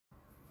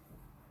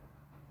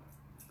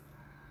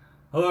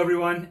Hello,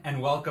 everyone,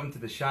 and welcome to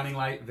the Shining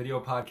Light Video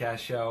Podcast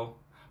Show,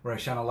 where I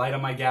shine a light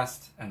on my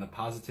guests and the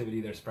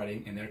positivity they're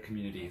spreading in their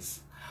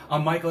communities.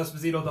 I'm Michael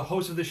Esposito, the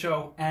host of the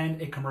show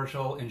and a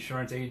commercial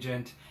insurance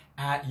agent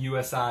at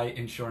USI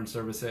Insurance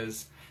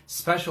Services,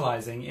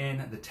 specializing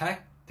in the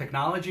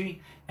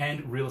technology,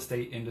 and real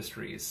estate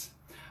industries.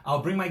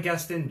 I'll bring my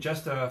guest in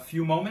just a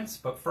few moments,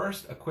 but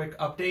first, a quick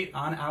update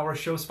on our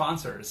show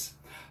sponsors.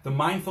 The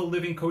Mindful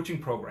Living Coaching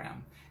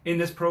Program. In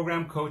this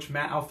program, Coach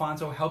Matt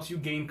Alfonso helps you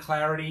gain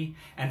clarity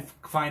and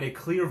find a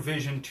clear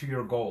vision to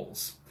your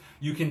goals.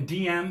 You can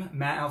DM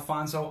Matt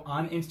Alfonso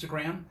on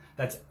Instagram.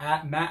 That's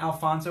at Matt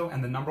Alfonso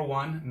and the number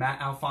 1, Matt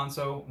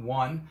Alfonso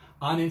 1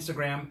 on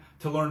Instagram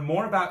to learn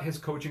more about his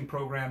coaching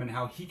program and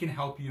how he can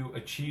help you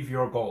achieve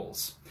your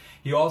goals.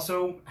 He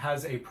also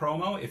has a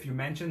promo. If you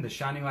mention the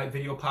Shining Light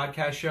Video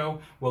Podcast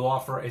Show, will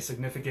offer a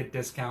significant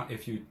discount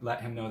if you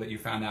let him know that you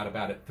found out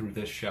about it through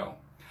this show.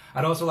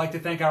 I'd also like to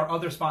thank our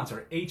other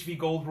sponsor, HV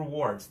Gold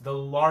Rewards, the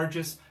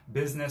largest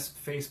business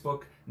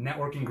Facebook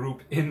networking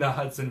group in the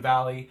Hudson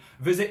Valley.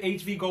 Visit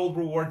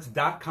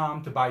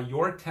hvgoldrewards.com to buy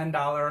your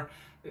 $10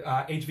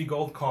 HV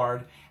Gold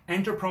card.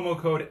 Enter promo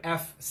code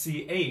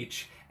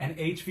FCH, and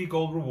HV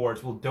Gold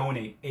Rewards will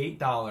donate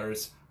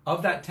 $8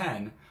 of that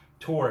 10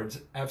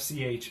 towards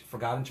FCH,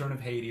 Forgotten Children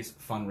of Haiti's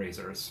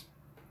fundraisers.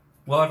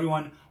 Well,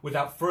 everyone,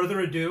 without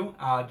further ado,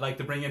 I'd like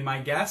to bring in my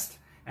guest.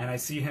 And I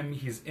see him,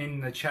 he's in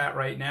the chat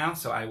right now,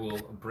 so I will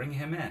bring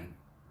him in.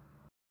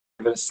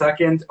 Give it a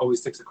second,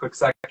 always takes a quick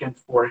second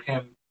for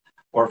him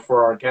or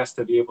for our guest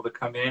to be able to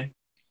come in.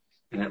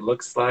 And it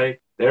looks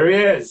like, there he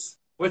is.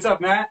 What's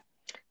up, Matt?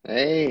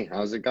 Hey,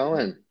 how's it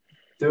going?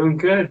 Doing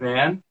good,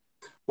 man.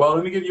 Well,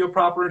 let me give you a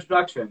proper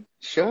introduction.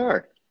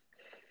 Sure.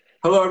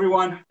 Hello,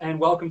 everyone, and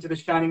welcome to the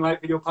Shining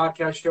Light Video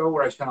Podcast Show,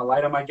 where I shine a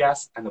light on my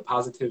guests and the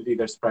positivity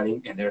they're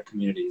spreading in their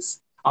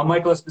communities. I'm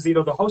Michael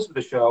Esposito, the host of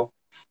the show,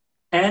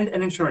 and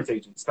an insurance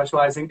agent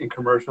specializing in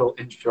commercial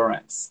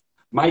insurance.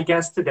 My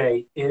guest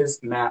today is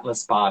Matt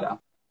LaSpada.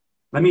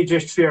 Let me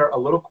just share a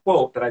little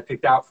quote that I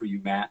picked out for you,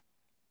 Matt.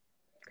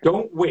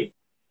 "Don't wait.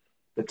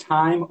 The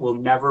time will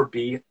never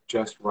be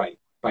just right,"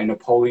 by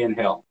Napoleon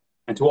Hill.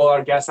 And to all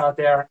our guests out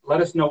there, let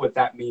us know what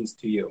that means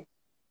to you.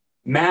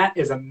 Matt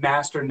is a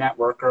master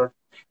networker,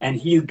 and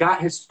he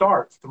got his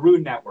start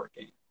through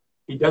networking.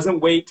 He doesn't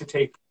wait to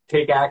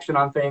take action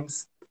on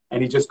things,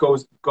 and he just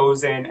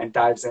goes in and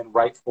dives in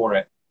right for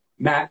it.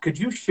 Matt, could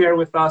you share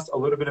with us a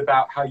little bit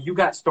about how you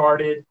got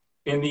started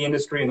in the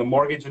industry, in the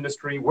mortgage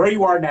industry, where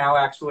you are now,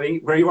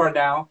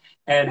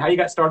 and how you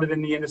got started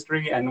in the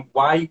industry and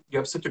why you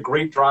have such a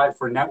great drive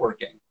for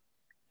networking?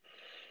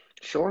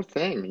 Sure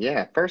thing.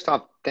 Yeah. First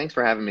off, thanks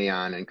for having me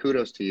on, and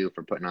kudos to you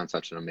for putting on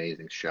such an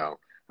amazing show.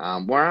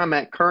 Where I'm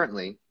at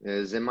currently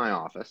is in my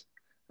office.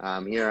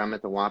 Here I'm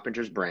at the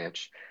Wappingers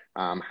branch.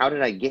 How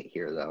did I get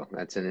here, though?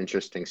 That's an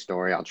interesting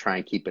story. I'll try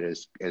and keep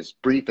it as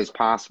brief as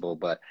possible,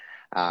 but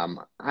I'm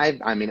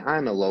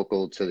a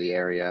local to the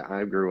area.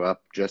 I grew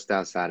up just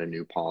outside of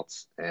New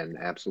Paltz and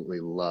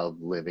absolutely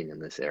love living in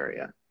this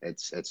area.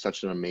 It's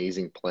such an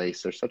amazing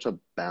place. There's such a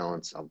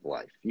balance of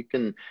life. You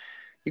can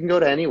go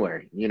to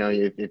anywhere. You know,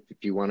 if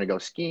you want to go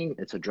skiing,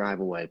 it's a drive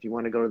away. If you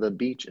want to go to the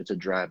beach, it's a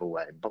drive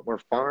away. But we're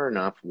far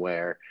enough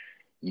where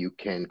you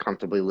can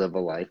comfortably live a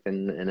life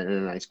in a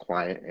nice,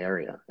 quiet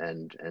area.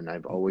 And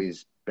I've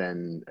always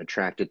been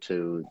attracted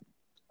to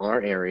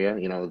our area,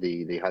 you know,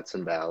 the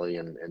Hudson Valley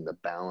and the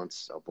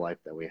balance of life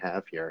that we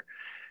have here,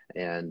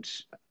 and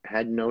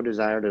had no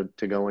desire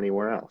to go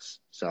anywhere else.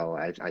 So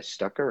I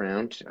stuck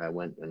around. I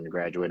went and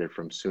graduated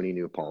from SUNY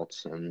New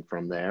Paltz, and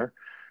from there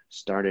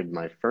started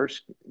my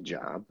first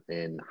job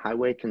in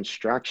highway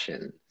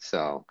construction.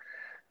 So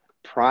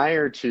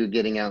prior to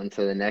getting out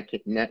into the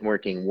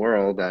networking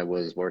world, I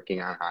was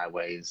working on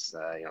highways,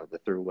 the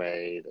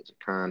Thruway, the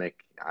Taconic,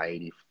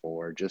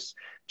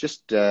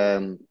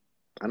 I-84,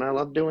 and I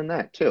love doing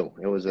that too.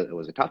 It was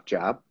a tough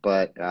job,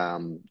 but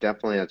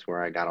definitely that's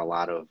where I got a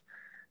lot of,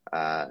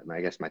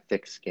 I guess, my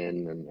thick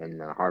skin and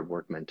the hard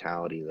work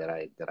mentality that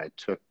I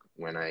took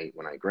when I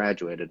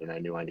graduated, and I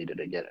knew I needed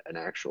to get an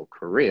actual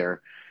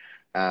career.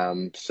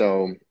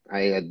 So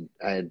I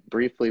had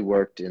briefly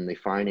worked in the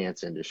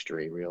finance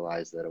industry,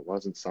 realized that it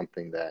wasn't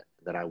something that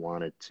I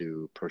wanted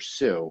to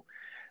pursue.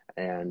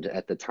 And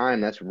at the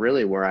time, that's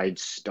really where I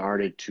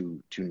started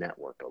to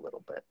network a little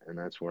bit. And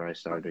that's where I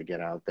started to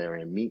get out there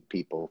and meet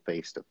people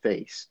face to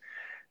face.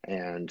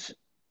 And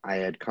I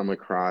had come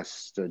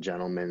across the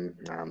gentleman,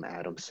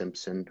 Adam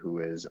Simpson, who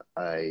is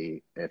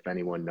if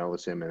anyone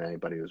knows him and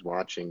anybody who's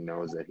watching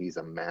knows that he's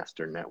a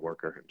master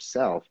networker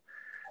himself.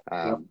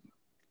 I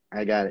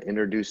got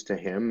introduced to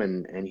him,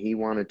 and he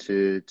wanted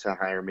to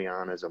hire me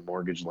on as a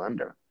mortgage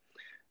lender.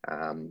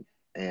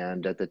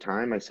 And at the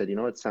time I said,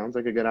 it sounds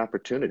like a good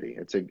opportunity.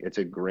 It's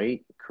a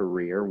great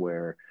career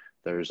where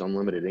there's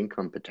unlimited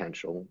income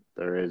potential.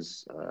 There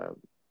is a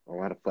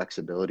lot of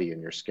flexibility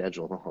in your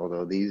schedule,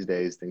 although these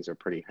days things are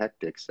pretty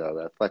hectic. So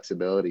that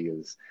flexibility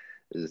is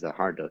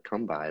hard to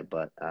come by,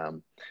 but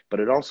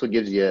it also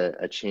gives you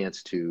a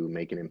chance to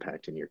make an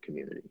impact in your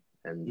community.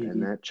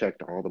 And that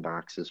checked all the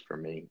boxes for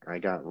me. I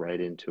got right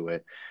into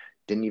it.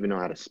 didn't even know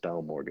how to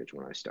spell mortgage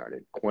when I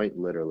started. Quite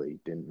literally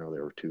didn't know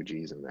there were two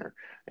G's in there.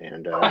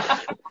 And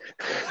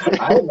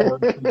I know.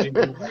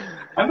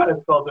 I might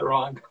have spelled it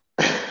wrong.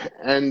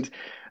 and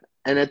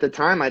and at the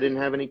time, I didn't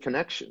have any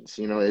connections.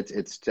 You know,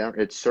 it's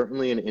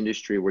certainly an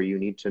industry where you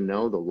need to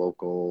know the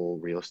local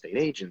real estate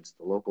agents,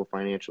 the local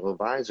financial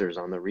advisors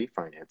on the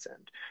refinance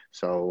end.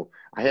 So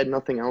I had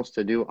nothing else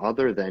to do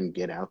other than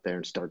get out there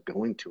and start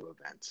going to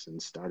events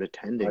and start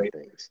attending Right.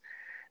 things.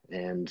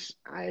 And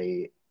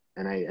I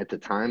at the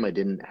time, I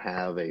didn't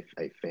have a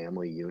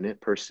family unit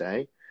per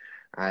se.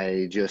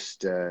 I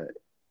just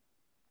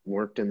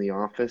worked in the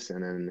office,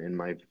 and then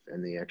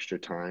in the extra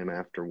time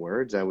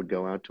afterwards, I would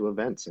go out to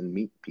events and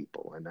meet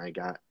people. And I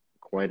got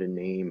quite a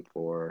name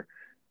for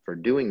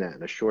doing that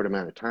in a short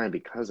amount of time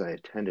because I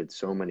attended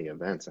so many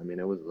events. I mean,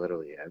 it was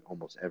literally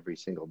almost every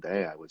single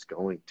day I was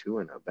going to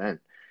an event.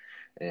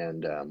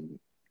 And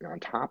on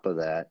top of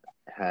that,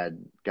 had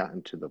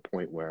gotten to the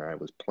point where I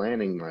was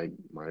planning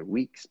my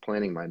weeks,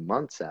 planning my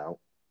months out,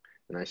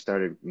 and I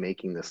started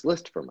making this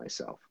list for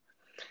myself.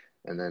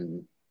 And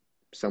then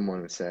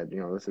someone said, you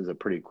know, this is a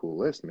pretty cool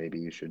list. Maybe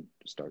you should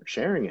start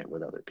sharing it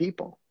with other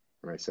people.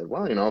 And I said,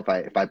 well, you know, if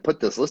I put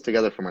this list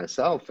together for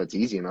myself, it's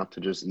easy enough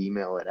to just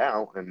email it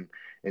out, and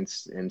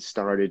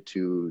started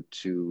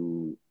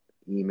to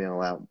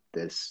email out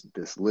this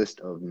list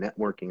of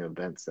networking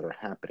events that are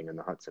happening in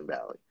the Hudson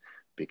Valley,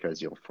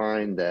 because you'll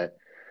find that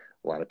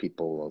a lot of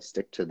people will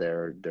stick to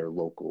their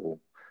local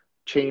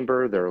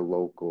chamber, their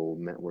local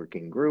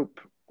networking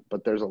group,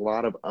 but there's a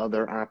lot of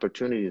other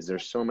opportunities.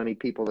 There's so many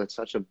people. That's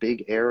such a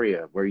big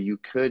area where you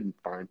could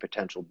find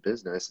potential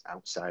business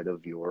outside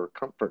of your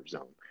comfort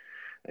zone.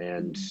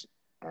 And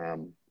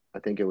I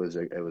think it was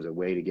a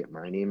way to get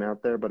my name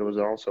out there, but it was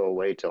also a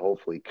way to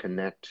hopefully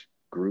connect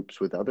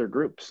groups with other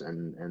groups.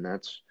 And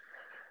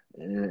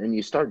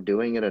you start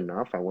doing it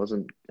enough. I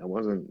wasn't,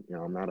 you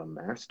know, I'm not a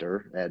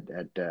master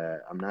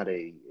I'm not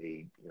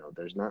you know,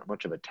 there's not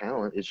much of a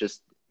talent. It's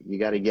just, you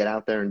got to get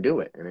out there and do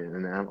it.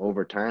 And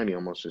over time, you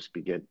almost just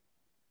get,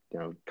 you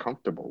know,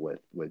 comfortable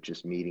with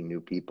just meeting new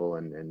people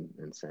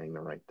and saying the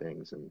right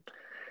things. And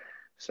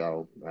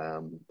so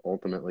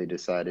ultimately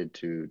decided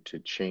to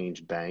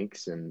change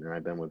banks, and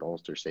I've been with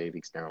Ulster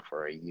Savings now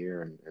for a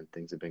year, and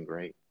things have been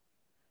great.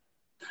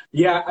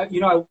 Yeah,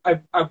 you know, I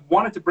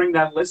wanted to bring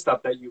that list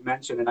up that you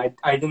mentioned, and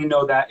I didn't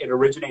know that it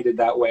originated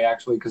that way,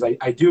 actually, because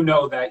I do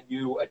know that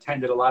you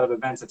attended a lot of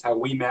events. That's how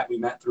we met. We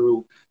met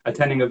through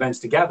attending events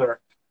together.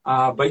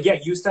 But yeah,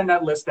 you send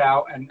that list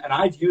out, and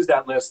I've used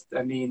that list.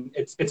 I mean,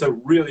 it's a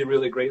really,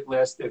 really great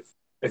list.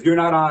 If you're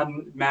not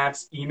on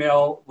Matt's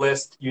email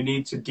list, you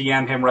need to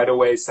DM him right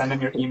away. Send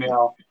him your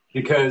email,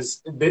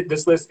 because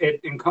this list,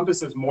 it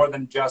encompasses more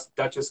than just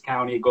Dutchess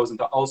County. It goes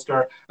into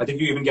Ulster. I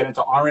think you even get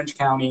into Orange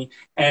County.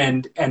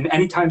 And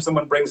anytime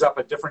someone brings up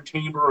a different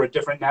chamber or a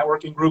different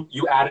networking group,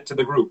 you add it to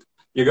the group.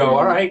 You go,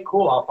 all right,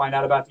 cool, I'll find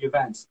out about the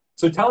events.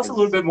 So tell us a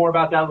little bit more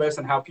about that list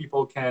and how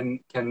people can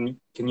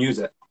use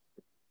it.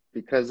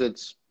 Because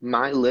it's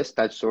my list,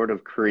 I've sort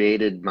of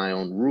created my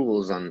own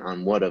rules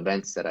on what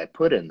events that I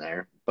put in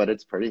there, but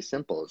it's pretty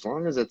simple. As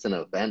long as it's an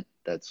event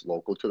that's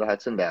local to the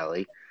Hudson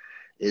Valley,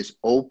 is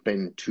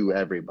open to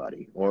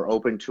everybody or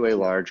open to a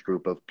large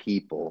group of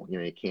people, you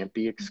know, it can't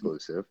be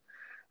exclusive.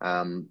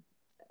 And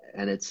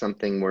it's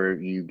something where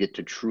you get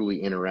to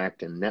truly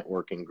interact and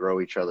network and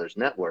grow each other's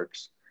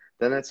networks,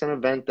 then that's an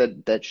event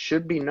that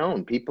should be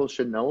known. People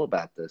should know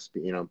about this.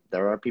 You know,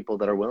 there are people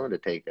that are willing to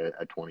take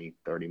a 20,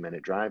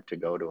 30-minute drive to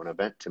go to an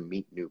event to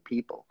meet new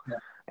people. Yeah.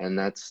 And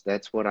that's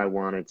what I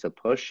wanted to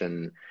push.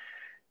 And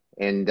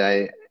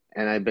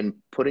I've been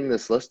putting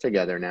this list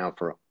together now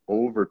for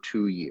over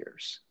 2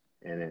 years.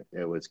 And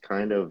it was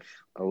kind of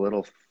a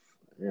little,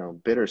 you know,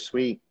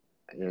 bittersweet.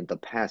 In the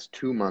past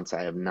 2 months,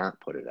 I have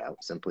not put it out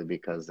simply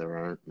because there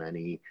aren't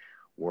many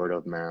word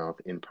of mouth,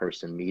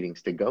 in-person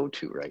meetings to go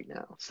to right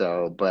now.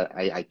 So, but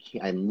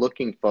I'm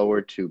looking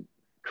forward to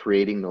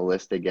creating the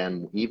list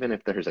again, even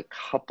if there's a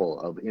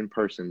couple of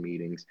in-person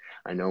meetings.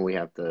 I know we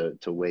have to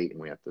wait, and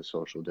we have to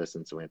social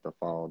distance, and we have to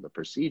follow the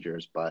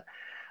procedures, but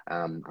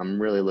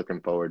I'm really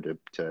looking forward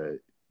to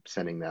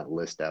sending that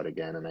list out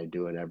again. And I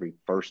do it every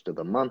first of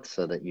the month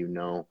so that you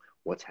know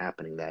what's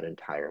happening that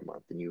entire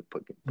month, and you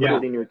put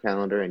it in your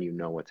calendar, and you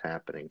know what's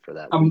happening for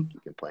that week. You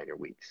can plan your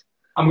weeks.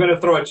 I'm going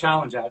to throw a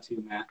challenge out to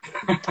you, Matt.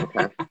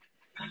 Okay.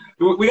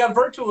 We have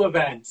virtual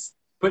events,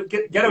 but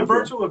get a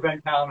virtual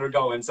event calendar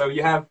going. So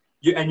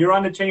and you're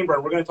on the chamber,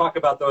 and we're going to talk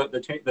about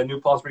the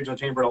New Paltz Regional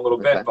Chamber in a little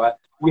bit, but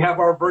we have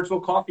our virtual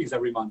coffees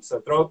every month.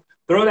 So throw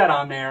that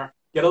on there.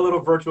 Get a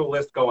little virtual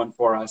list going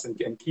for us, and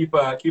keep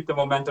the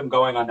momentum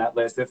going on that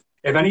list.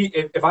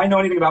 If I know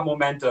anything about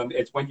momentum,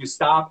 it's when you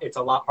stop, it's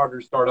a lot harder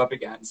to start up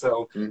again.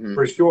 So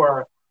for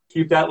sure,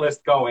 keep that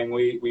list going.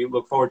 We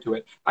look forward to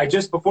it.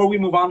 Before we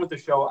move on with the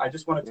show, I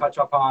just want to touch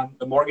upon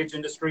the mortgage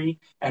industry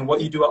and what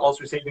you do at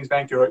Ulster Savings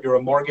Bank. You're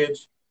a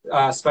mortgage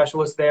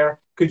specialist there.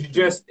 Could you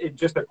just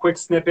a quick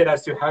snippet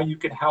as to how you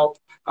can help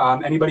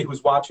anybody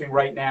who's watching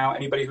right now,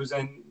 anybody who's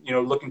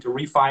looking to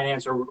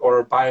refinance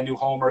or buy a new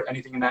home or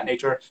anything in that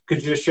nature?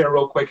 Could you just share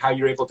real quick how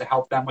you're able to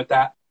help them with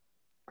that?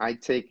 I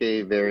take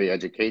a very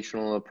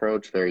educational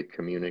approach, very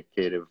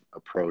communicative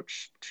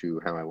approach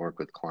to how I work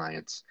with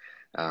clients.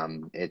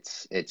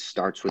 It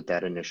starts with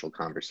that initial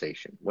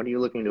conversation. What are you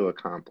looking to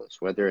accomplish?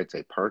 Whether it's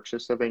a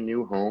purchase of a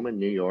new home in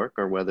New York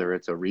or whether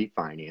it's a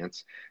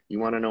refinance, you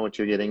want to know what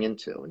you're getting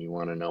into, and you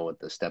want to know what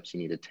the steps you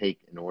need to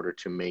take in order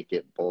to make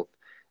it both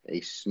a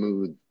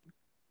smooth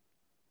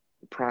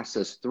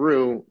process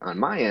through on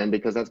my end,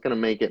 because that's going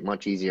to make it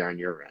much easier on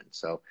your end.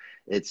 So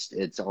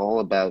it's all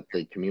about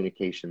the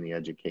communication, the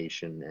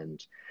education,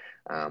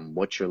 and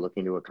what you're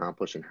looking to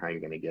accomplish and how you're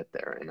going to get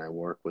there. And I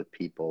work with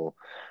people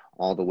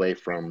all the way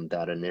from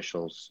that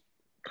initial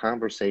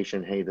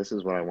conversation, hey, this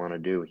is what I want to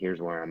do,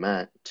 here's where I'm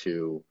at,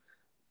 to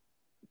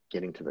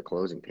getting to the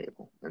closing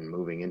table and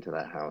moving into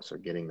that house or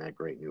getting that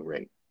great new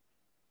rate.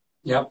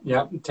 Yep,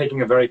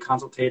 taking a very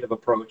consultative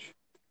approach.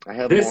 I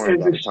have This more I've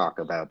is got to talk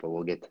about, but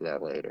we'll get to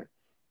that later.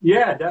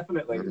 Yeah,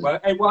 definitely.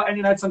 Mhm. Well,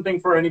 and that's something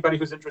for anybody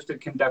who's interested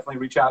can definitely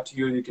reach out to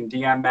you. You can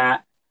DM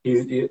Matt.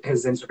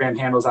 His Instagram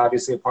handle is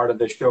obviously a part of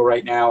the show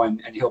right now,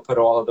 and he'll put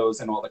all of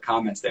those in all the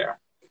comments there.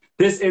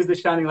 This is the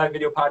Shining Light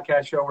Video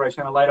Podcast Show, where I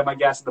shine a light on my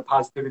guests and the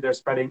positivity they're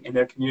spreading in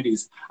their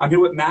communities. I'm here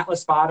with Matt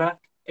LaSpada,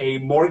 a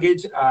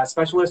mortgage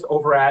specialist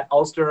over at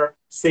Ulster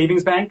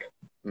Savings Bank.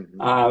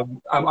 Mm-hmm.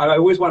 I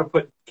always want to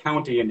put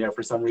county in there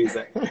for some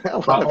reason. A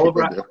lot of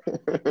people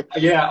do.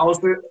 Yeah,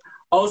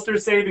 Ulster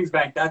Savings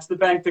Bank. That's the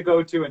bank to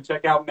go to and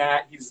check out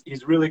Matt.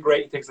 He's really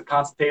great. He takes a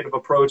consultative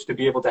approach to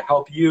be able to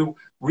help you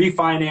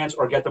refinance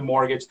or get the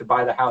mortgage to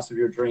buy the house of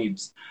your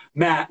dreams.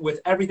 Matt,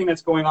 with everything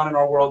that's going on in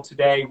our world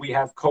today, we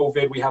have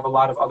COVID, we have a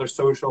lot of other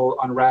social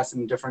unrest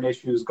and different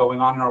issues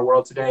going on in our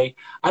world today.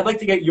 I'd like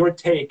to get your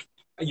take.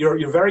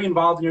 You're very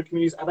involved in your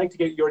communities. I'd like to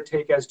get your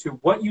take as to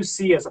what you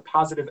see as a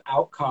positive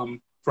outcome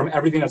from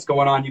everything that's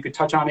going on. You could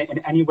touch on it in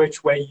any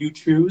which way you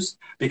choose,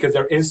 because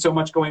there is so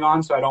much going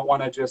on, so I don't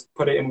want to just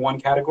put it in one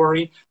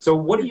category. So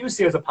what do you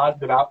see as a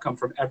positive outcome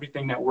from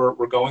everything that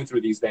we're going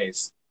through these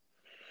days?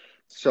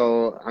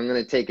 So I'm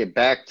going to take it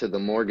back to the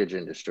mortgage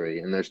industry,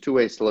 and there's two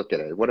ways to look at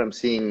it. What I'm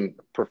seeing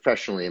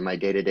professionally in my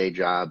day-to-day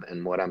job,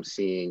 and what I'm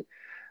seeing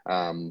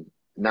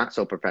not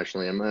so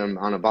professionally. I'm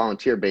on a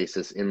volunteer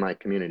basis in my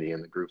community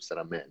and the groups that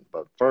I'm in.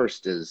 But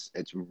first is,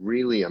 it's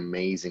really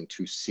amazing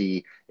to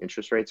see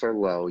interest rates are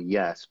low,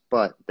 yes,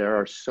 but there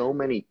are so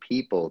many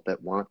people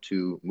that want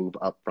to move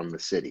up from the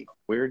city.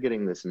 We're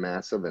getting this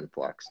massive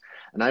influx.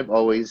 And I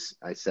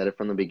said it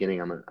from the beginning,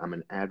 I'm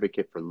an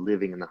advocate for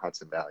living in the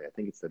Hudson Valley. I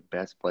think it's the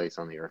best place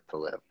on the earth to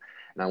live.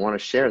 And I want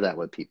to share that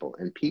with people.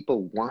 And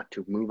people want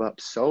to move up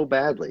so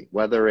badly,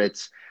 whether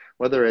it's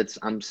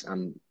I'm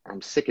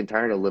sick and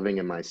tired of living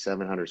in my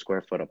 700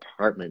 square foot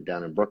apartment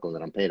down in Brooklyn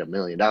that I'm paid $1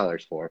 million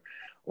for,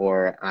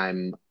 or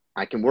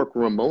I can work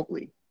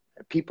remotely.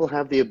 People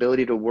have the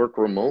ability to work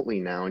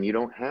remotely now, and you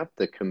don't have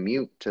to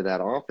commute to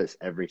that office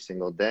every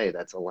single day.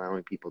 That's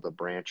allowing people to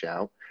branch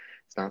out.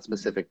 It's not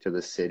specific to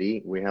the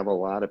city. We have a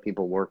lot of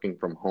people working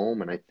from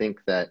home, and I think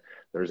that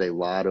there's a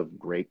lot of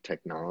great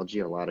technology,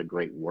 a lot of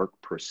great work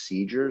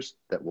procedures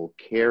that will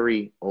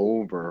carry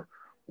over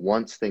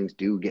once things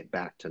do get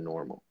back to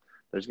normal.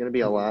 There's going to be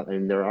a lot,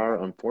 and there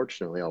are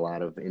unfortunately a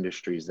lot of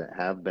industries that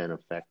have been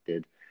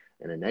affected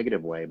in a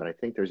negative way, but I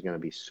think there's going to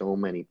be so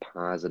many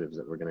positives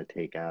that we're going to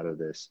take out of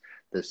this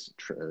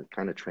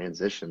kind of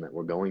transition that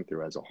we're going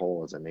through as a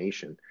whole, as a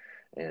nation.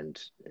 And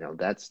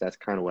that's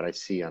kind of what I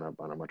see on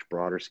a much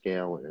broader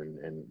scale,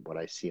 and what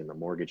I see in the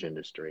mortgage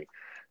industry.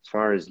 As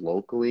far as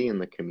locally in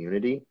the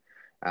community,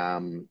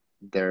 you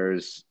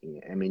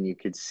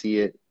could see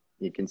it.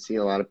 You can see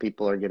a lot of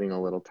people are getting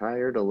a little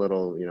tired, a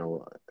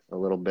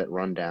little bit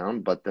run down,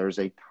 but there's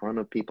a ton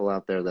of people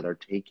out there that are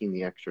taking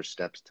the extra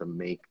steps to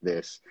make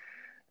this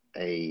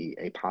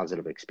a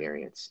positive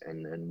experience,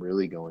 and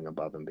really going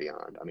above and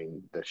beyond. I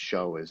mean, the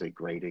show is a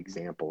great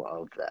example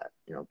of that.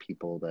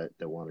 People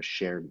that want to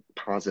share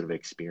positive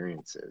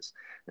experiences.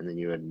 And then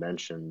you had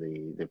mentioned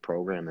the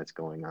program that's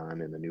going on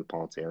in the New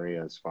Paltz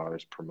area as far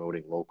as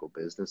promoting local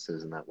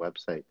businesses, and that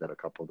website that a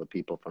couple of the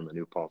people from the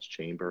New Paltz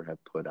Chamber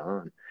have put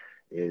on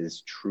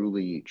is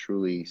truly,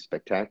 truly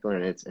spectacular.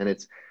 And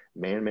it's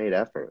man-made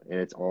effort, and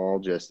it's all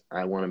just,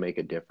 I want to make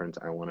a difference.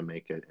 I want to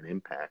make an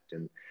impact.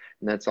 And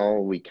that's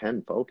all we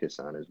can focus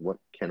on, is what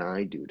can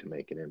I do to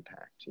make an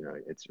impact?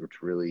 It's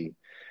really,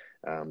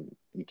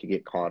 you can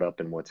get caught up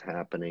in what's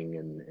happening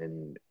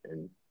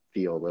and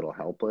feel a little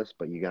helpless,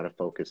 but you got to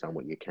focus on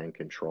what you can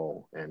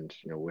control. And,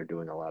 we're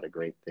doing a lot of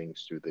great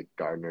things through the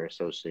Gardner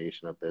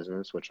Association of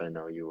Business, which I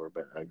know you were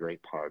a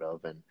great part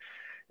of.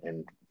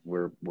 And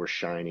we're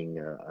shining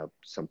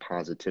some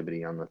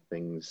positivity on the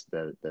things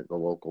that the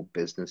local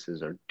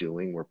businesses are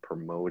doing. We're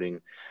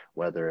promoting,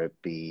 whether it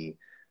be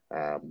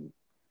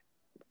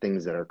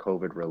things that are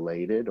COVID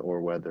related, or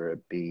whether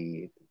it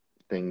be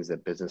things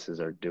that businesses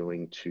are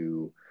doing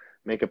to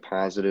make a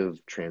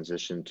positive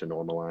transition to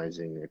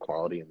normalizing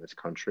equality in this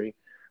country.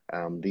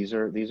 These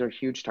are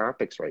huge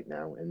topics right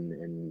now,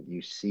 and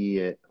you see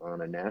it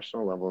on a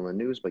national level in the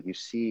news, but you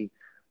see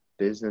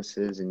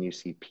businesses and you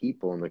see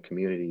people in the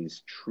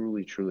communities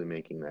truly, truly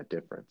making that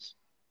difference,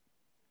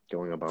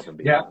 going above and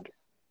beyond.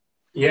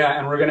 Yeah,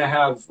 and we're gonna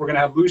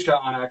have Lucia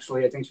on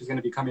actually. I think she's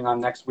gonna be coming on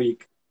next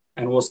week,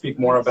 and we'll speak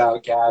more Nice.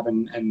 about Gab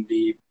and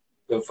the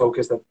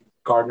focus that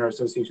Gardner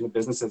Association of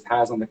Businesses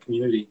has on the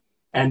community.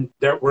 And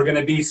we're going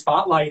to be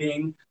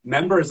spotlighting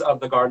members of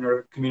the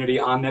Gardner community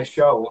on this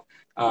show,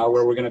 where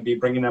Nice. we're going to be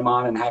bringing them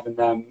on and having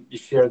them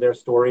share their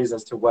stories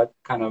as to what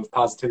kind of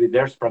positivity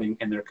they're spreading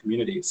in their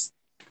communities.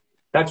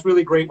 That's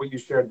really great what you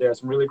shared there.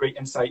 Some really great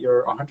insight.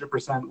 You're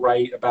 100%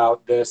 right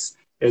about this.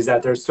 Is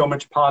that there's so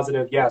much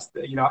positive? Yes,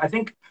 I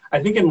think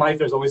in life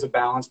there's always a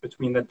balance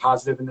between the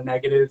positive and the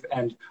negative.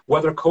 And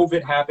whether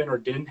COVID happened or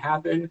didn't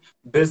happen,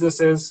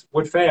 businesses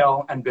would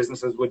fail and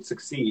businesses would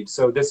succeed.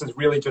 So this is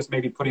really just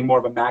maybe putting more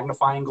of a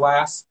magnifying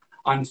glass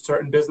on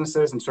certain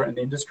businesses and certain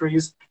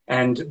industries.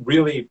 And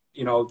really,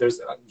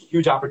 there's a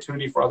huge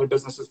opportunity for other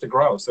businesses to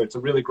grow. So it's a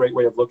really great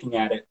way of looking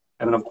at it.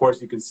 And then, of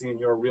course, you can see in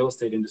your real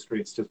estate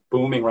industry, it's just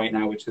booming right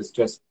now, which is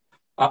just,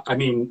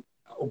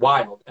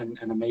 wild and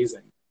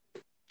amazing.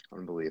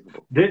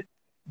 Unbelievable.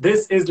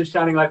 This is the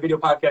Shining Light Video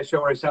Podcast show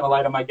where I shine a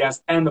light on my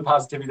guests and the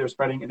positivity they're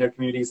spreading in their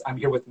communities. I'm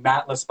here with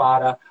Matt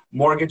LaSpada,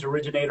 mortgage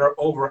originator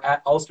over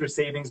at Ulster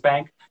Savings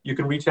Bank. You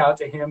can reach out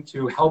to him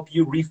to help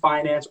you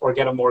refinance or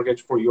get a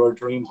mortgage for your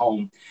dream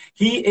home.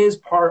 He is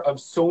part of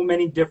so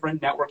many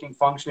different networking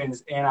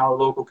functions in our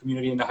local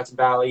community in the Hudson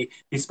Valley.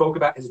 He spoke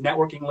about his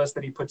networking list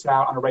that he puts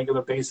out on a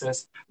regular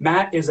basis.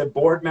 Matt is a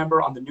board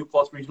member on the New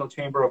Paltz Regional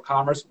Chamber of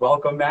Commerce.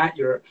 Welcome, Matt.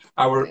 You're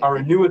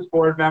our newest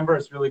board member.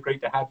 It's really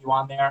great to have you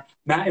on there.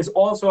 Matt is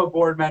also a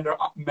board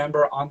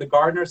member on the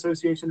Gardner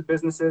Association of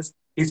Businesses.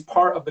 He's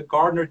part of the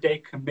Gardner Day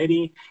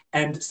Committee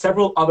and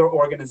several other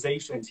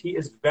organizations. He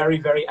is very,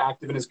 very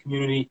active in his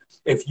community.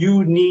 If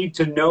you need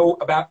to know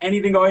about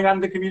anything going on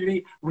in the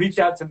community, reach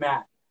out to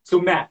Matt. So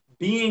Matt,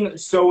 being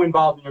so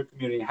involved in your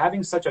community,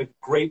 having such a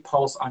great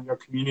pulse on your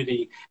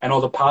community and all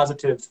the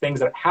positive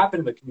things that happen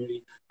in the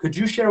community, could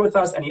you share with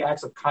us any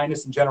acts of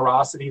kindness and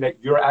generosity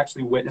that you're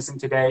actually witnessing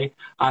today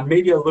on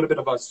maybe a little bit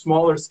of a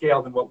smaller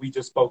scale than what we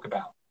just spoke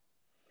about?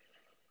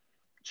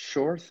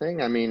 Sure thing.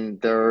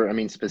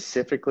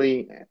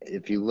 Specifically,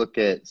 if you look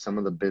at some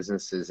of the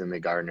businesses in the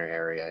Gardner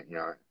area,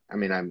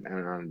 I'm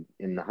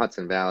in the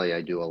Hudson Valley.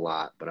 I do a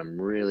lot, but I'm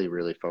really,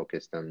 really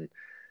focused on,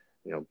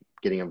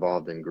 getting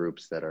involved in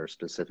groups that are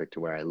specific to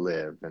where I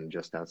live and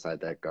just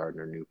outside that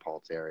Gardner New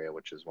Paltz area,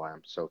 which is why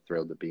I'm so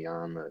thrilled to be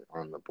on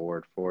the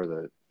board for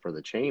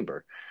the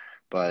chamber.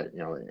 But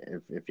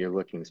if you're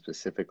looking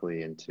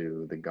specifically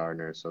into the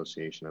Gardner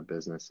Association of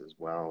Business as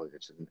well,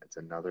 it's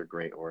another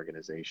great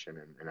organization,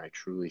 and I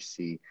truly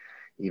see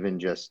even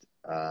just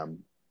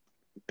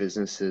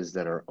businesses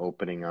that are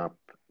opening up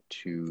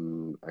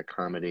to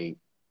accommodate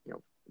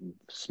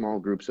small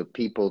groups of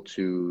people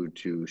to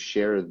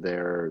share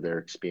their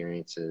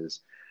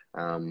experiences,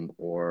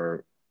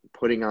 or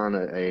putting on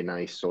a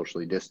nice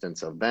socially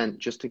distanced event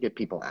just to get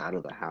people out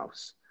of the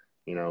house.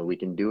 We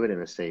can do it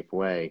in a safe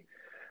way.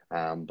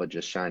 But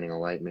just shining a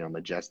light,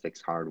 Majestic's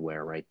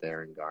Hardware right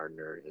there in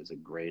Gardner is a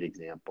great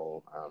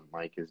example.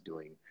 Mike is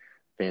doing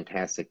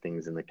fantastic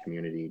things in the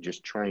community,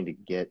 just trying to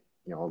get,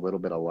 a little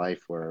bit of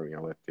life where,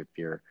 if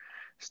you're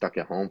stuck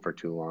at home for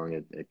too long,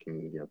 it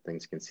can,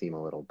 things can seem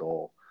a little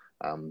dull.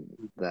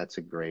 That's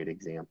a great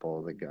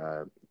example.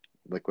 The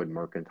Liquid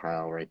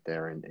Mercantile right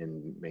there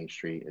in Main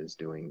Street is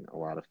doing a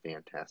lot of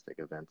fantastic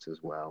events as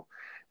well.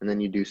 And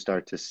then you do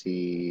start to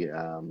see,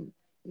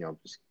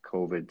 just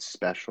COVID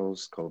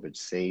specials, COVID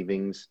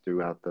savings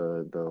throughout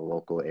the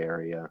local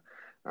area.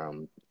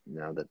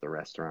 Now that the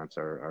restaurants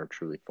are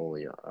truly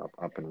fully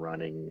up and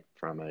running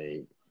from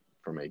a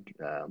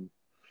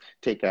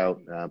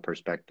takeout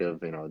perspective,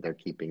 they're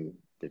keeping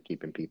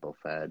people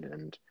fed,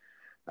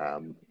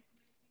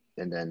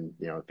 and then,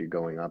 if you're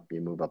going up,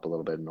 you move up a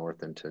little bit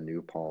north into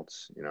New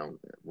Paltz,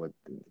 what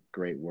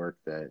great work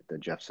that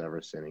Jeff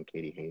Severson and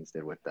Katie Haynes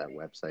did with that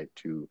website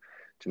to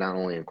not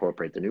only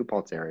incorporate the New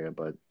Paltz area,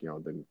 but,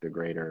 the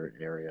greater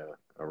area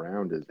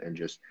around it, and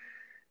just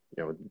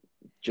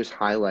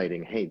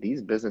highlighting, hey,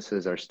 these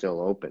businesses are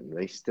still open.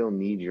 They still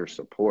need your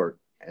support,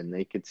 and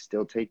they could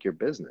still take your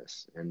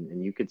business,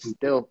 and you could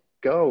still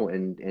go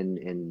and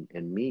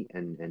meet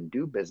and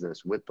do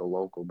business with the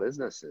local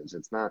businesses.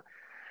 It's not,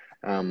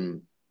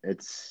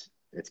 it's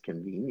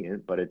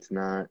convenient, but it's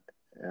not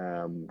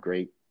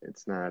great.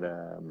 It's not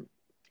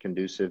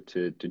conducive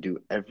to do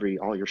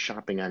all your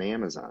shopping on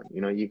Amazon.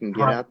 You can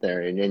get out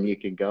there and you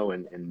can go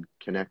and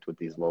connect with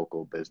these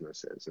local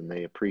businesses, and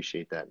they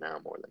appreciate that now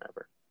more than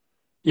ever.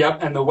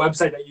 Yep, and the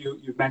website that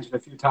you've mentioned a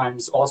few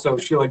times, also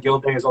Sheila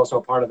Gilday is also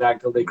a part of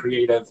that, Gilday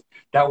Creative.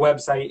 That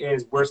website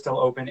is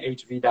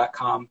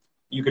we'rstillopenhv.com.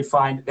 You could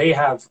find, they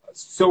have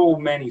so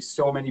many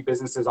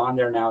businesses on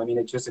there now. I mean,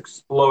 it just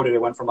exploded. It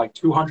went from like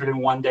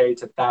 201 day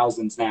to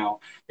thousands now.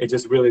 It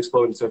just really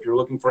exploded. So if you're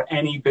looking for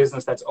any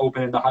business that's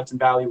open in the Hudson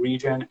Valley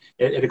region,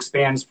 it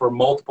expands for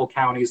multiple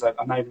counties. I'm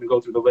not even going to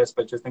go through the list,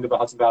 but just think of the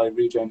Hudson Valley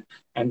region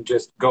and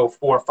just go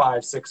 4,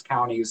 5, 6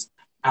 counties.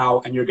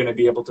 out, and you're going to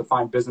be able to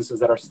find businesses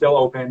that are still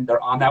open.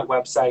 They're on that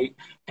website,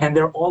 and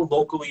they're all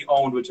locally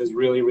owned, which is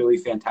really, really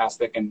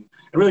fantastic and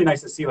really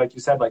nice to see. Like you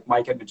said, like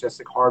Mike at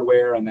Majestic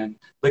Hardware, and then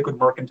Liquid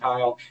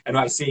Mercantile. And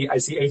I see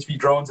HV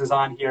Drones is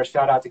on here.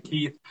 Shout out to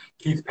Keith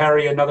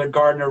Perry, another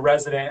Gardner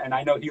resident, and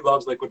I know he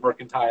loves Liquid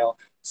Mercantile.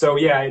 So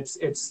yeah,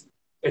 it's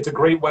a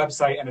great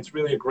website, and it's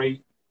really a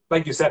great,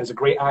 like you said, it's a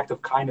great act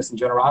of kindness and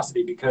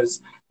generosity,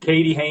 because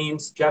Katie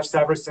Haynes, Jeff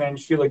Severson,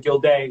 Sheila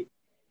Gilday,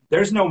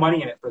 there's no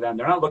money in it for them.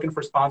 They're not looking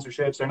for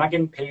sponsorships. They're not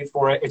getting paid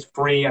for it. It's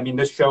free. I mean,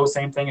 this show,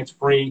 same thing. It's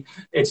free.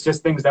 It's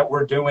just things that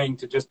we're doing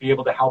to just be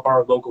able to help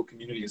our local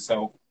communities.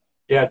 So,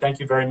 yeah, thank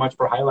you very much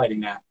for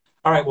highlighting that.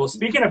 All right. Well,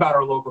 speaking about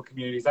our local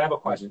communities, I have a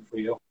question for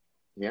you.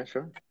 Yeah,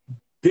 sure.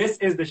 This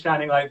is the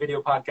Shining Light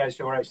Video Podcast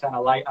show where I shine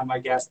a light on my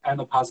guests and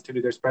the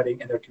positivity they're spreading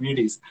in their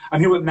communities.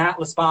 I'm here with Matt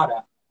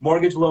LaSpada,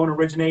 mortgage loan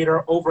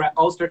originator over at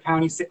Ulster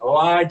County. Oh,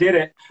 I did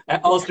it.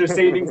 At Ulster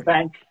Savings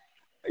Bank.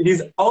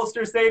 He's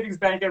Ulster Savings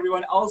Bank,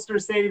 everyone. Ulster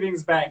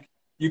Savings Bank.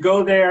 You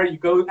go there, you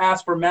go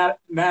ask for Matt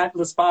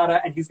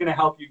LaSpada, and he's going to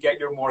help you get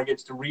your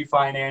mortgage to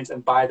refinance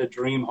and buy the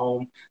dream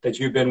home that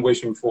you've been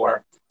wishing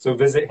for. So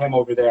visit him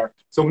over there.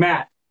 So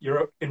Matt,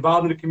 you're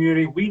involved in the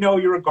community. We know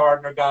you're a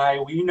Gardner guy.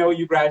 We know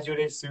you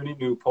graduated SUNY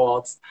New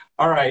Paltz.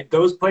 All right,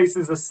 those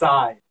places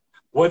aside,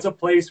 what's a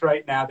place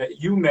right now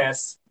that you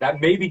miss that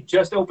maybe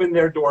just opened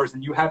their doors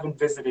and you haven't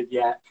visited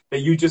yet,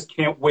 that you just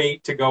can't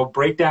wait to go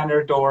break down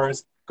their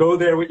doors, go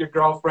there with your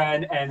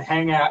girlfriend and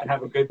hang out and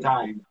have a good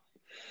time?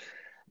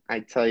 I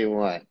tell you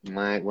what,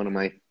 one of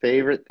my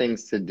favorite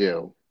things to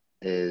do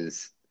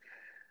is,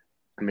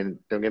 I mean,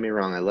 don't get me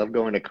wrong, I love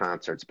going to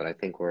concerts, but I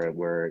think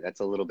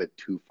that's a little bit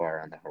too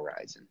far on the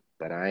horizon.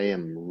 But I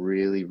am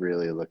really,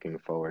 really looking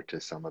forward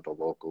to some of the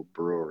local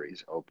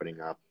breweries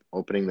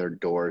opening their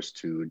doors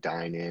to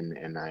dine in,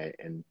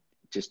 and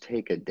just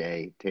take a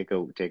day, take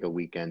a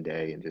weekend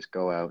day, and just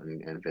go out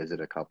and visit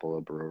a couple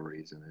of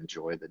breweries and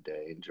enjoy the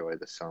day, enjoy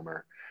the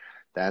summer.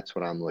 That's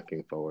what I'm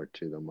looking forward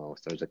to the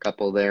most. There's a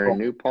couple there in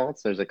New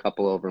Paltz. There's a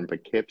couple over in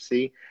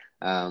Poughkeepsie.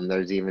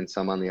 There's even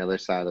some on the other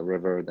side of the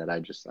river that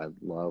I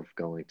love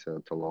going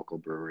to local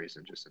breweries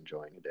and just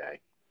enjoying a day.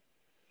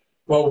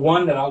 Well,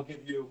 one that I'll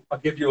give you a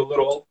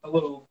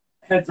little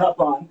heads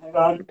up on.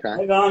 Okay.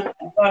 Hang on,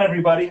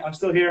 everybody. I'm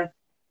still here.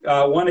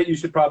 One that you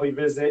should probably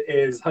visit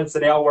is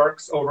Hudson Ale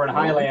Works over in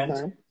Highland.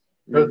 Okay.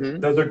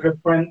 Mm-hmm. Those are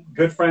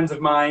good friends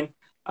of mine.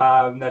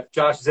 That's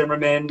Josh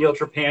Zimmerman, Neil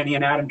Trapani,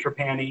 and Adam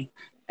Trapani.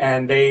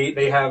 And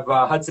they have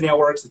Hudson Ale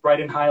Works. It's right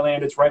in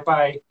Highland. It's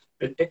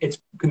it's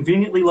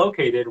conveniently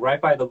located right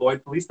by the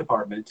Lloyd Police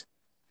Department.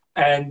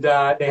 And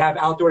they have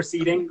outdoor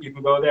seating. You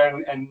can go there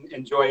and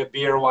enjoy a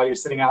beer while you're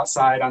sitting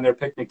outside on their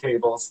picnic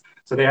tables.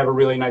 So they have a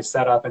really nice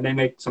setup, and they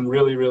make some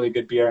really, really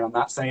good beer. And I'm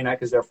not saying that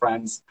because they're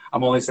friends.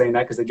 I'm only saying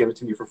that because they give it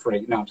to me for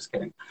free. No, I'm just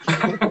kidding.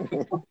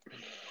 Well,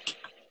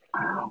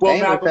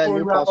 hey, Matt, we've had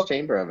New Paltz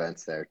Chamber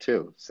events there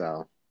too.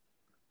 So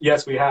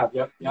yes, we have.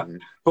 Yep. Mm-hmm.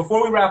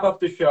 Before we wrap up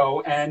the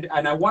show, and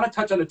I want to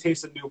touch on the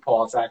Taste of New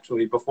Paltz,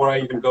 actually, before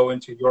I even go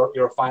into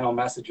your final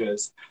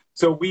messages.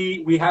 So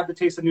we have the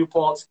Taste of New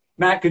Paltz.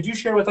 Matt, could you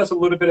share with us a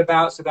little bit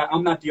about, so that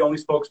I'm not the only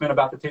spokesman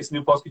about the Taste of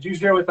New Paltz, could you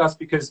share with us,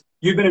 because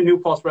you've been a New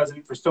Paltz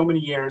resident for so many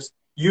years,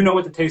 you know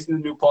what the Taste of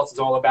the New Paltz is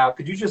all about.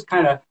 Could you just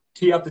kind of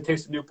tee up the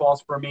Taste of New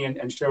Paltz for me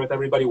and share with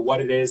everybody what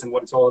it is and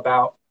what it's all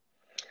about?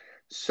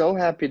 So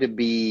happy to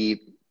be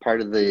part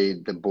of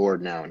the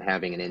board now and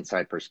having an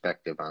inside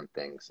perspective on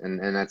things. And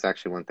that's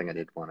actually one thing I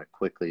did want to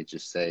quickly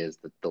just say, is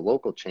that the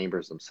local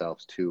chambers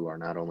themselves too are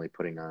not only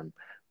putting on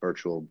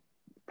virtual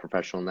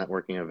professional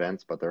networking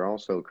events, but they're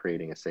also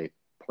creating a safe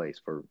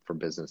place for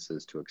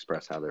businesses to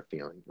express how they're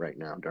feeling right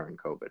now during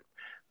COVID.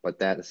 But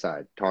that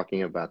aside,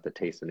 talking about the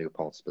Taste of New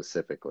Paltz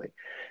specifically,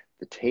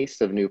 the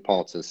Taste of New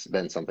Paltz has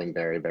been something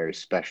very, very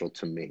special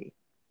to me,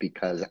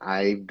 because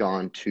I've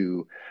gone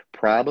to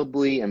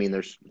probably, I mean,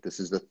 this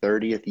is the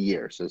 30th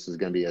year, so this is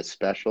going to be a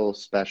special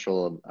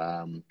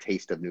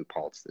Taste of New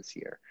Paltz this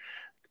year.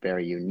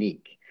 Very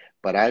unique,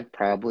 but I've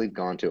probably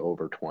gone to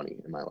over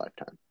 20 in my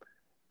lifetime.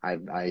 I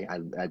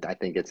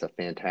think it's a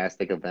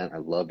fantastic event. I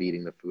love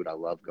eating the food. I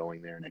love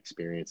going there and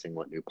experiencing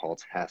what New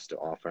Paltz has to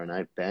offer. And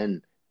I've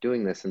been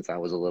doing this since I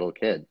was a little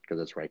kid,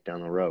 because it's right down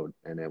the road,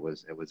 and it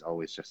was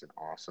always just an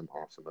awesome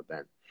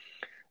event.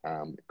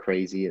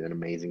 Crazy and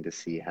amazing to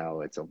see how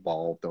it's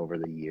evolved over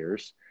the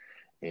years.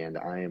 And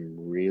I am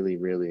really,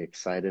 really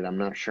excited. I'm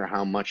not sure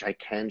how much I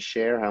can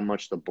share, how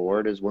much the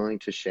board is willing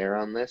to share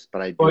on this,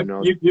 but I do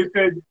know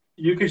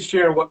you could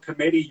share what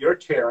committee you're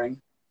chairing.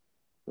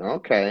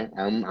 Okay,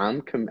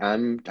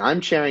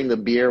 I'm chairing the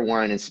Beer,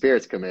 Wine, and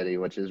Spirits Committee,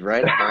 which is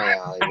right up my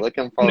alley.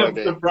 Looking forward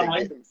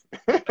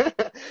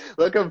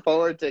looking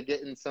forward to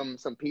getting some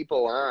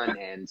people on,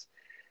 and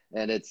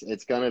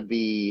it's going to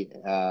be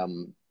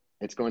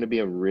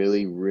a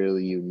really,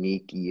 really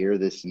unique year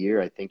this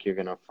year. I think you're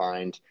going to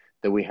find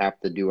that we have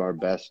to do our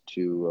best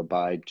to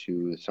abide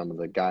to some of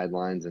the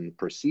guidelines and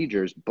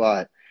procedures,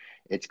 but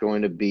it's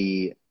going to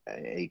be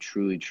a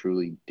truly,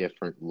 truly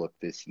different look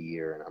this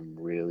year, and I'm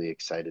really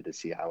excited to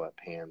see how it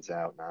pans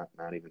out.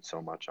 Not even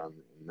so much on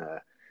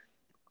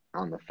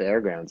on the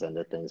fairgrounds end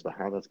of things, but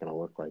how that's going to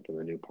look like in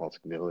the New Paltz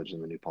Village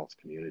and the New Paltz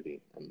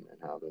community, and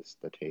how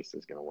the taste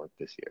is going to work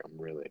this year. I'm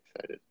really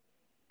excited.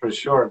 For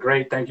sure.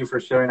 Great. Thank you for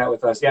sharing that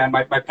with us. Yeah, and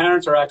my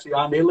parents are actually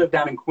on. They live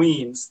down in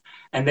Queens,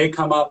 and they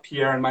come up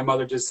here, and my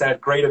mother just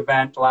said, great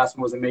event. The last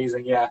one was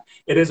amazing. Yeah,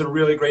 it is a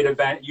really great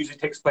event. It usually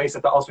takes place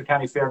at the Ulster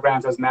County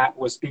Fairgrounds, as Matt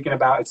was speaking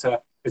about. It's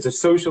a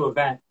social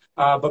event.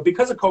 But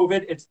because of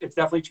COVID, it's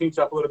definitely changed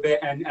up a little bit.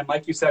 And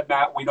like you said,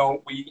 Matt,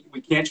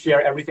 we can't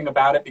share everything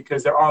about it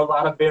because there are a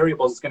lot of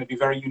variables. It's going to be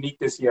very unique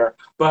this year.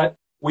 But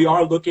we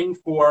are looking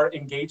for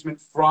engagement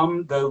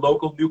from the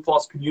local New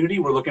Paltz community.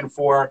 We're looking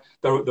for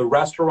the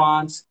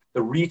restaurants,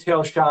 the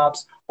retail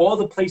shops, all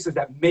the places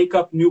that make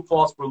up New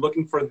Paltz. We're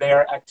looking for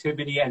their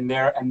activity and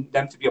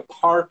them to be a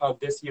part of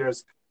this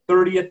year's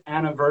 30th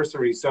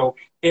anniversary. So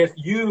if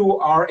you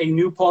are a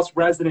New Paltz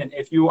resident,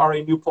 if you are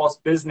a New Paltz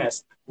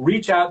business,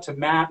 reach out to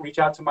Matt, reach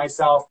out to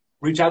myself,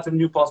 reach out to the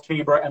New Paltz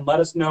Chamber, and let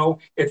us know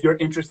if you're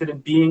interested in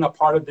being a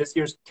part of this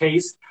year's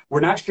taste. We're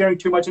not sharing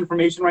too much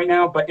information right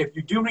now, but if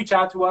you do reach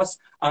out to us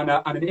on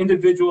an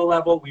individual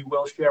level, we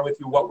will share with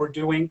you what we're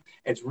doing.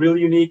 It's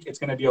really unique. It's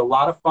going to be a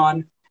lot of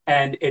fun,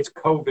 and it's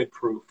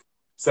COVID-proof.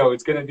 So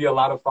it's going to be a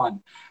lot of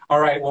fun. All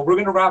right, well, we're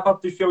going to wrap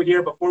up the show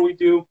here. Before we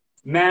do,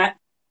 Matt,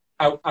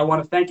 I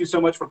want to thank you so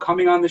much for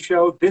coming on the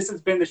show. This has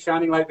been the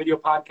Shining Light Video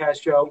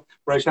Podcast Show,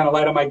 where I shine a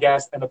light on my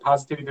guests and the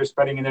positivity they're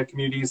spreading in their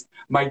communities.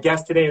 My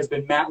guest today has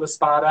been Matt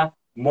LaSpada,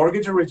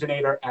 mortgage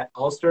originator at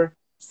Ulster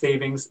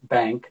Savings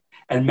Bank.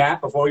 And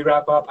Matt, before we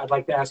wrap up, I'd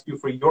like to ask you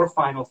for your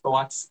final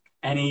thoughts,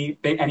 any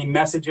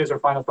messages or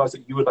final thoughts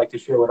that you would like to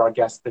share with our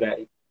guests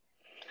today.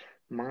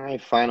 My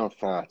final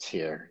thoughts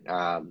here,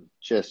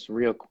 just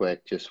real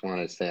quick, just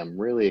want to say I'm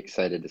really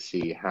excited to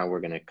see how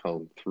we're going to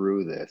come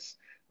through this.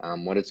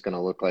 What it's going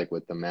to look like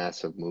with the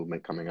massive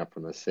movement coming up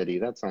from the city.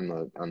 That's on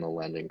the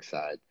lending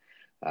side.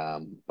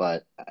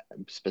 But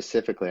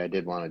specifically, I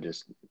did want to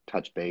just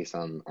touch base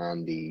on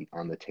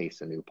the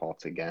taste of New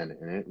Paltz again.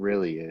 And it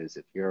really is,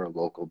 if you're a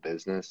local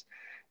business,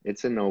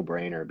 it's a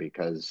no-brainer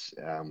because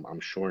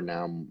I'm sure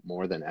now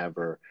more than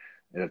ever,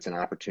 and it's an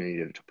opportunity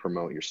to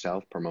promote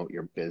yourself, promote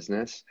your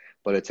business,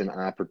 but it's an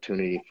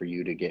opportunity for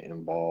you to get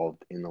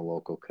involved in the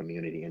local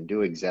community and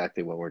do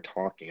exactly what we're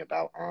talking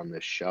about on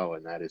this show,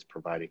 and that is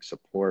providing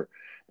support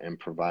and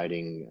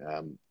providing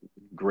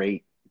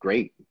great,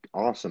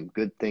 awesome,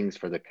 good things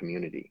for the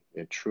community.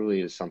 It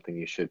truly is something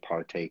you should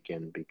partake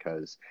in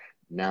because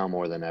now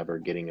more than ever,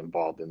 getting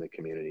involved in the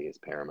community is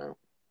paramount.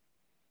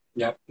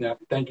 Yep.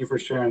 Thank you for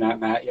sharing that,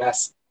 Matt.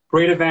 Yes.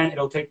 Great event.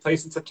 It'll take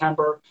place in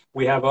September.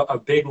 We have a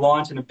big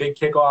launch and a big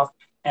kickoff.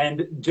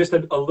 And just a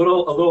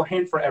little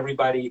hint for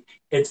everybody,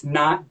 it's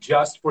not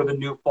just for the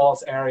New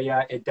Paltz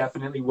area. It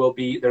definitely will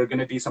be. There are going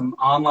to be some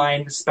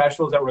online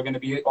specials that we're going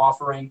to be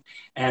offering.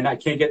 And I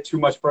can't get too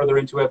much further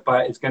into it,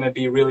 but it's going to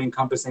be really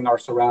encompassing our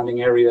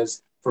surrounding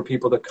areas for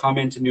people to come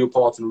into New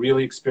Paltz and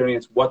really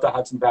experience what the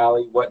Hudson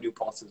Valley, what New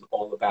Paltz is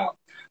all about.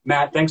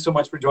 Matt, thanks so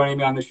much for joining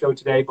me on the show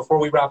today. Before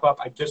we wrap up,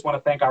 I just want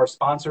to thank our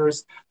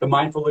sponsors, the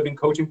Mindful Living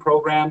Coaching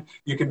Program.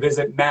 You can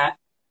visit Matt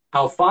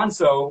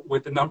Alfonso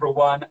with the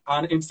 #1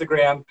 on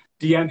Instagram.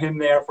 DM him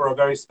there for a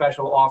very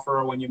special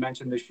offer when you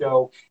mention the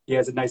show. He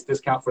has a nice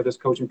discount for this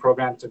coaching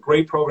program. It's a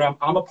great program.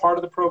 I'm a part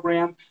of the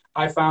program.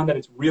 I found that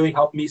it's really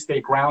helped me stay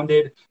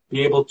grounded,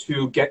 be able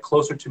to get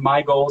closer to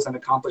my goals and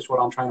accomplish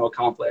what I'm trying to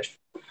accomplish.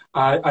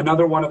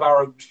 Another one of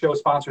our show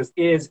sponsors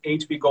is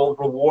HB Gold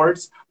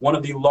Rewards, one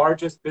of the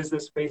largest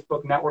business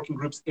Facebook networking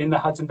groups in the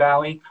Hudson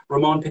Valley.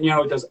 Ramon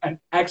Pinheiro does an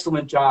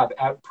excellent job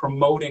at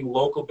promoting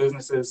local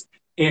businesses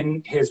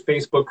in his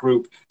Facebook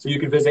group. So you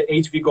can visit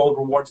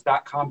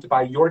hvgoldrewards.com to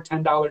buy your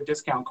 $10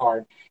 discount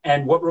card.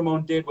 And what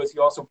Ramon did was he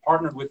also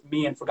partnered with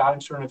me and Forgotten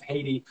Children of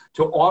Haiti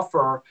to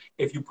offer,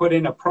 if you put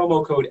in a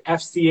promo code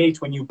FCH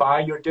when you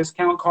buy your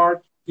discount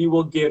card, he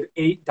will give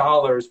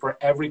 $8 for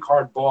every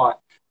card bought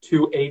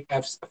to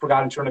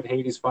Forgotten Children of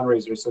Haiti's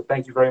fundraisers. So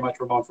thank you very much,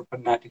 Ramon, for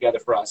putting that together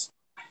for us.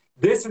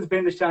 This has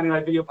been the Shining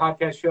Light Video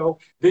Podcast Show.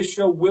 This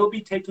show will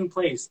be taking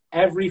place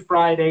every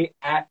Friday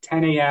at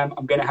 10 a.m.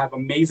 I'm going to have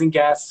amazing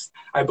guests.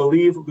 I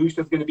believe Lucia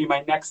is going to be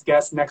my next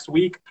guest next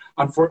week,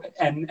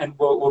 and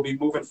we'll be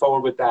moving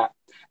forward with that.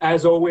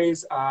 As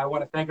always, I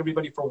want to thank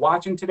everybody for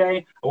watching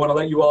today. I want to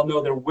let you all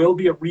know there will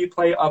be a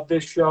replay of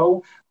this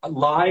show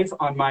live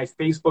on my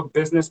Facebook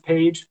business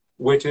page,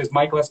 which is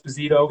Michael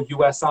Esposito,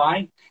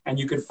 USI, and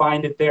you can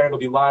find it there. It'll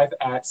be live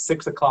at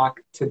 6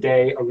 o'clock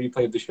today, a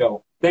replay of the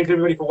show. Thanks,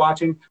 everybody, for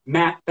watching.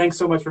 Matt, thanks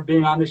so much for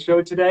being on the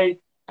show today.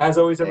 As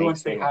always, everyone,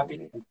 stay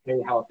happy and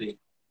stay healthy.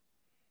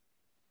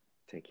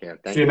 Take care.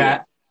 See you,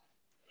 Matt.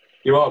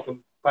 You're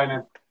welcome. Bye,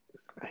 man.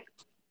 Bye.